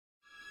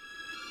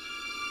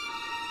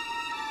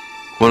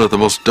One of the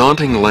most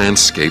daunting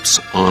landscapes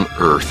on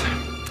earth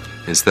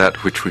is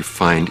that which we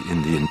find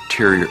in the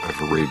interior of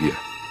Arabia.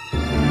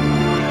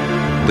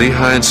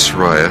 Lehi and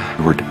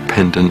Sariah were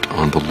dependent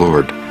on the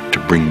Lord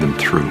to bring them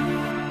through.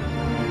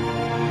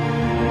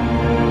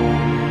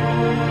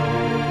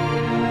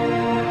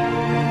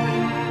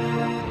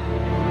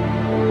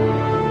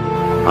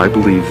 I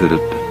believe that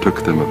it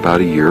took them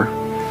about a year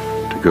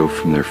to go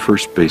from their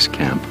first base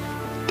camp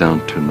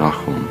down to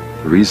Nahom.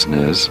 The reason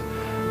is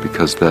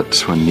because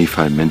that's when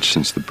Nephi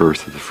mentions the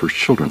birth of the first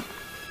children.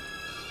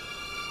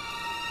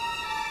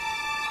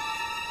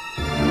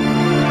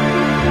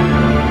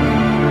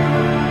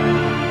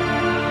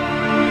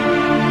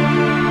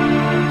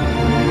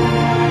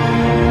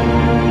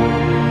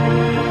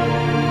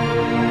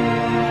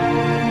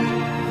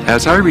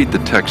 As I read the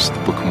text of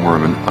the Book of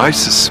Mormon, I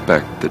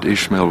suspect that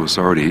Ishmael was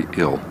already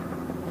ill,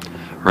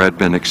 or had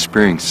been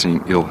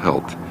experiencing ill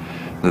health,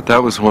 and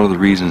that was one of the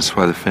reasons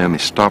why the family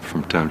stopped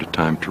from time to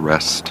time to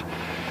rest,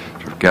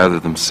 to gather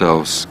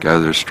themselves,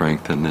 gather their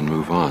strength, and then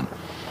move on.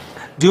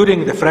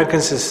 During the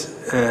frankincense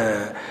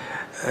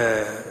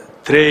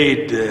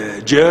trade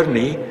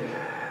journey,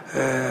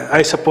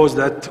 I suppose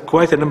that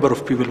quite a number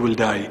of people will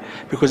die,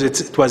 because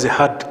it was a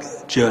hard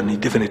journey,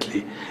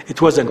 definitely.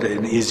 It wasn't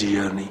an easy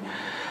journey.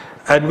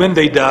 And when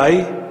they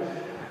die,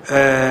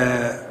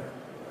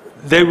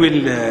 they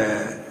will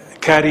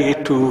carry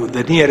it to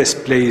the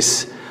nearest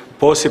place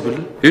possible.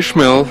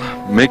 Ishmael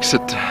makes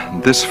it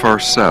this far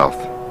south,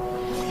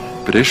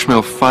 but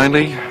Ishmael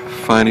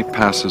finally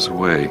passes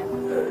away.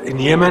 In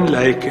Yemen,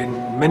 like in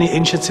many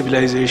ancient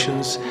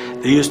civilizations,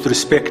 they used to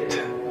respect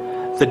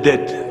the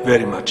dead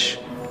very much.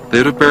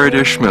 They'd have buried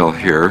Ishmael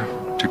here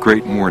to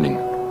great mourning.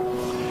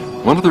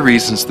 One of the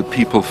reasons the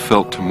people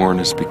felt to mourn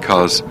is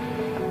because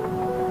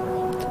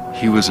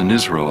he was an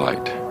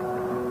Israelite,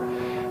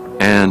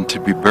 and to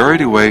be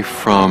buried away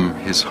from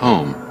his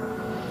home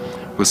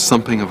was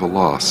something of a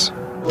loss.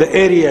 The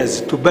areas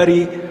to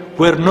bury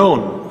were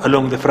known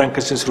along the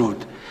frankincense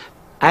route.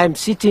 I am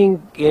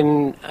sitting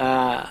in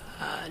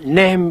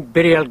Nahom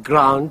burial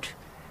ground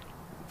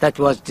that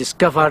was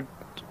discovered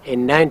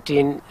in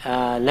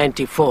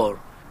 1994.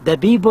 The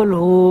people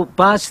who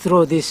passed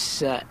through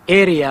this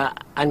area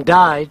and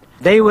died,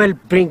 they will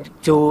bring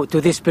to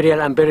this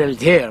burial and buried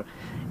here,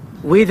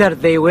 whether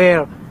they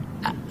were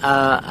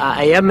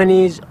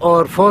Yemenis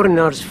or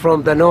foreigners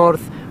from the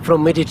north,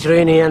 from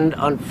Mediterranean,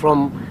 and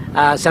from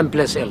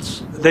someplace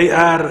else. They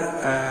are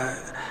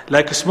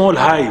like small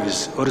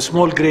hives or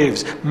small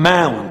graves,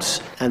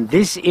 mounds. And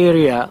this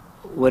area,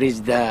 where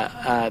is the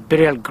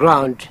burial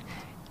ground,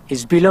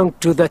 is belong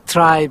to the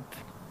tribe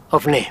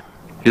of Nahom.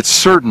 It's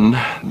certain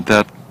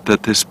that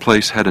this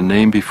place had a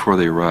name before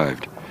they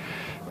arrived,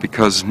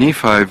 because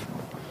Nephi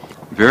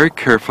very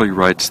carefully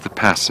writes the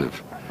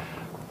passive,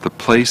 the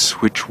place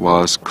which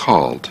was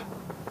called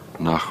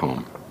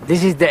Nahom.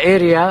 This is the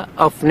area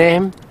of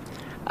Nahom.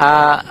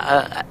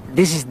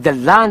 This is the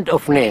land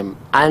of Nahom,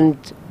 and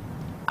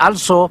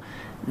also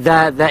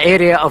the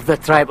area of the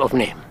tribe of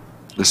Nahom.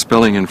 The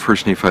spelling in 1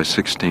 Nephi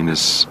 16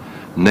 is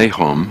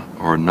Nahom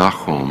or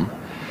Nahom,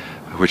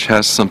 which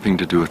has something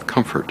to do with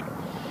comfort.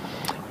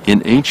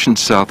 In ancient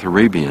South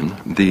Arabian,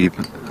 the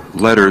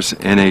letters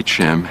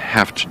NHM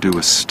have to do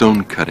with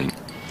stone cutting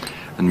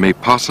and may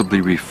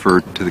possibly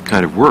refer to the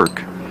kind of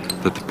work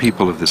that the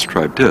people of this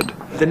tribe did.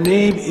 The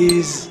name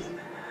is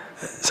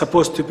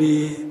supposed to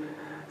be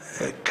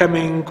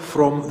coming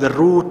from the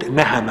root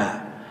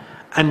Nahama.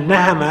 And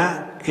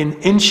Nahama in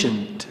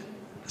ancient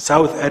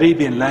South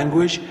Arabian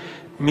language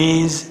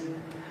means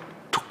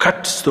to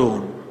cut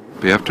stone.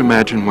 We have to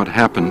imagine what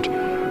happened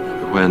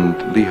when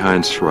Lehi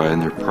and Sariah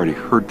and their party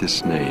heard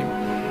this name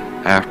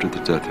after the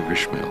death of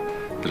Ishmael,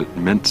 that it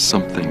meant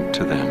something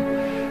to them,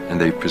 and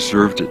they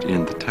preserved it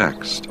in the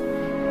text.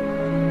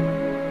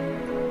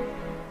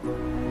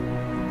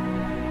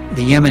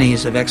 The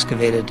Yemenis have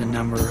excavated a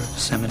number of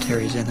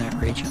cemeteries in that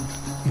region,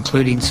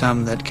 including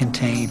some that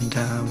contained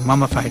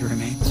mummified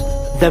remains.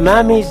 The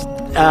mummies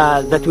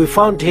that we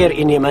found here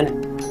in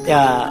Yemen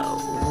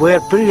were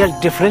buried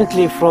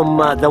differently from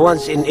the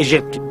ones in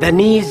Egypt. The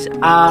knees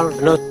are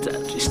not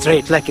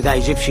straight like the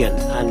Egyptian,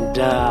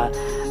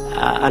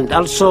 and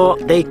also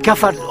they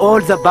covered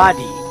all the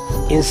body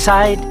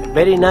inside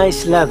very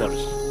nice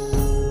leathers.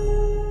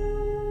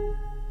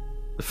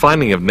 The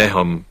finding of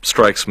Nahom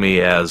strikes me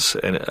as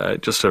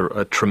just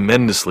a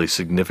tremendously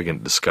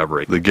significant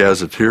discovery. The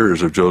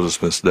gazetteers of Joseph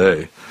Smith's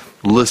day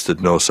listed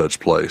no such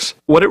place.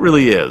 What it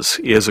really is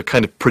a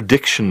kind of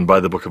prediction by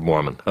the Book of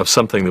Mormon of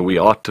something that we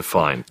ought to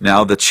find.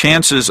 Now, the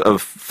chances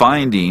of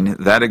finding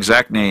that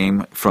exact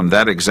name from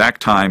that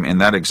exact time in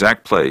that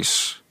exact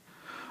place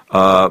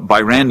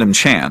by random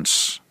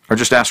chance are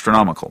just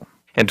astronomical.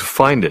 And to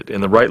find it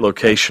in the right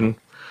location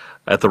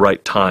at the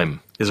right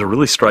time is a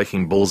really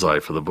striking bullseye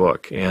for the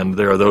book. And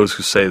there are those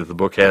who say that the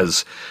book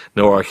has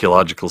no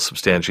archaeological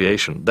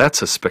substantiation.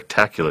 That's a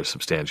spectacular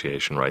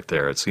substantiation right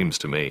there, it seems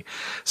to me.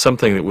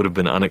 Something that would have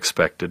been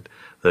unexpected,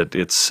 that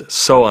it's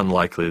so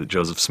unlikely that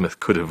Joseph Smith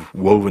could have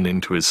woven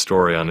into his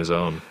story on his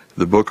own.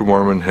 The Book of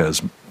Mormon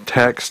has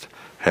text,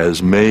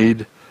 has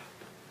made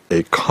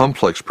a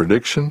complex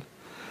prediction,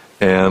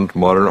 and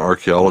modern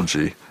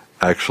archaeology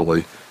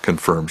actually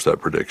confirms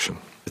that prediction.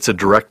 It's a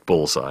direct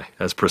bullseye,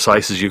 as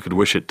precise as you could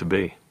wish it to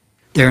be.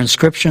 There are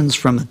inscriptions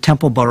from the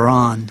Temple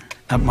Baran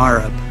at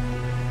Marib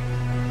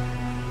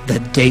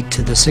that date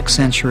to the 6th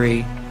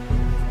century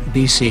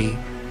BC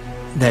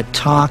that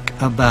talk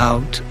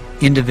about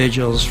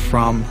individuals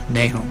from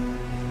Nahom.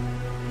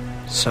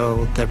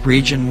 So the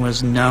region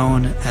was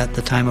known at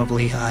the time of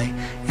Lehi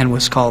and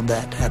was called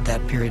that at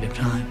that period of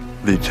time.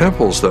 The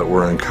temples that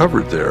were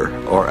uncovered there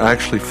are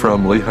actually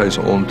from Lehi's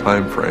own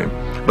time frame.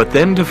 But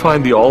then to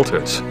find the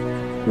altars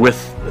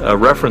with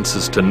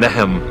references to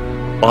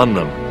Nahom on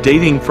them,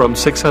 dating from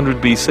 600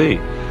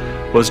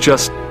 BC, was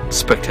just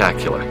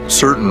spectacular.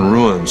 Certain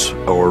ruins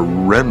or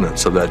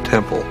remnants of that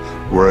temple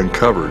were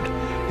uncovered,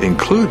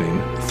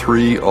 including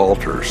 3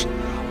 altars,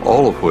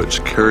 all of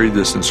which carried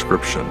this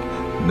inscription,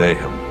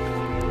 Nahom.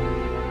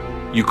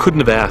 You couldn't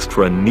have asked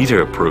for a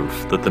neater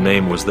proof that the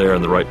name was there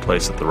in the right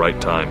place at the right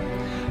time,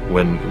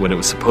 when it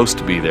was supposed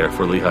to be there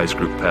for Lehi's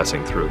group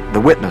passing through.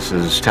 The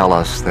witnesses tell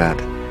us that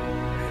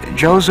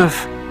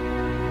Joseph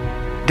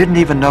didn't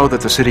even know that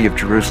the city of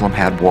Jerusalem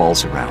had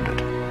walls around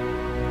it.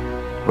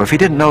 Well, if he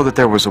didn't know that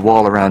there was a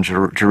wall around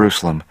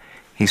Jerusalem,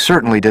 he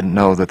certainly didn't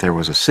know that there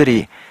was a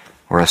city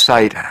or a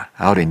site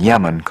out in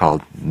Yemen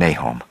called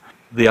Nahom.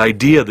 The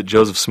idea that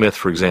Joseph Smith,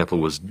 for example,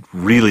 was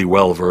really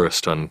well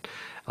versed on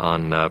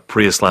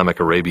pre-Islamic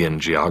Arabian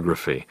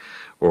geography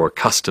or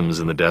customs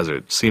in the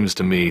desert seems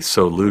to me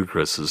so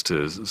ludicrous as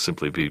to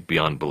simply be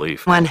beyond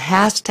belief. One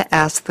has to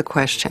ask the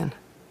question,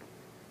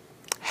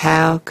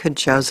 how could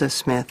Joseph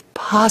Smith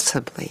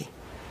possibly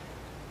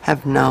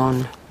have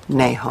known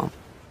Nahom?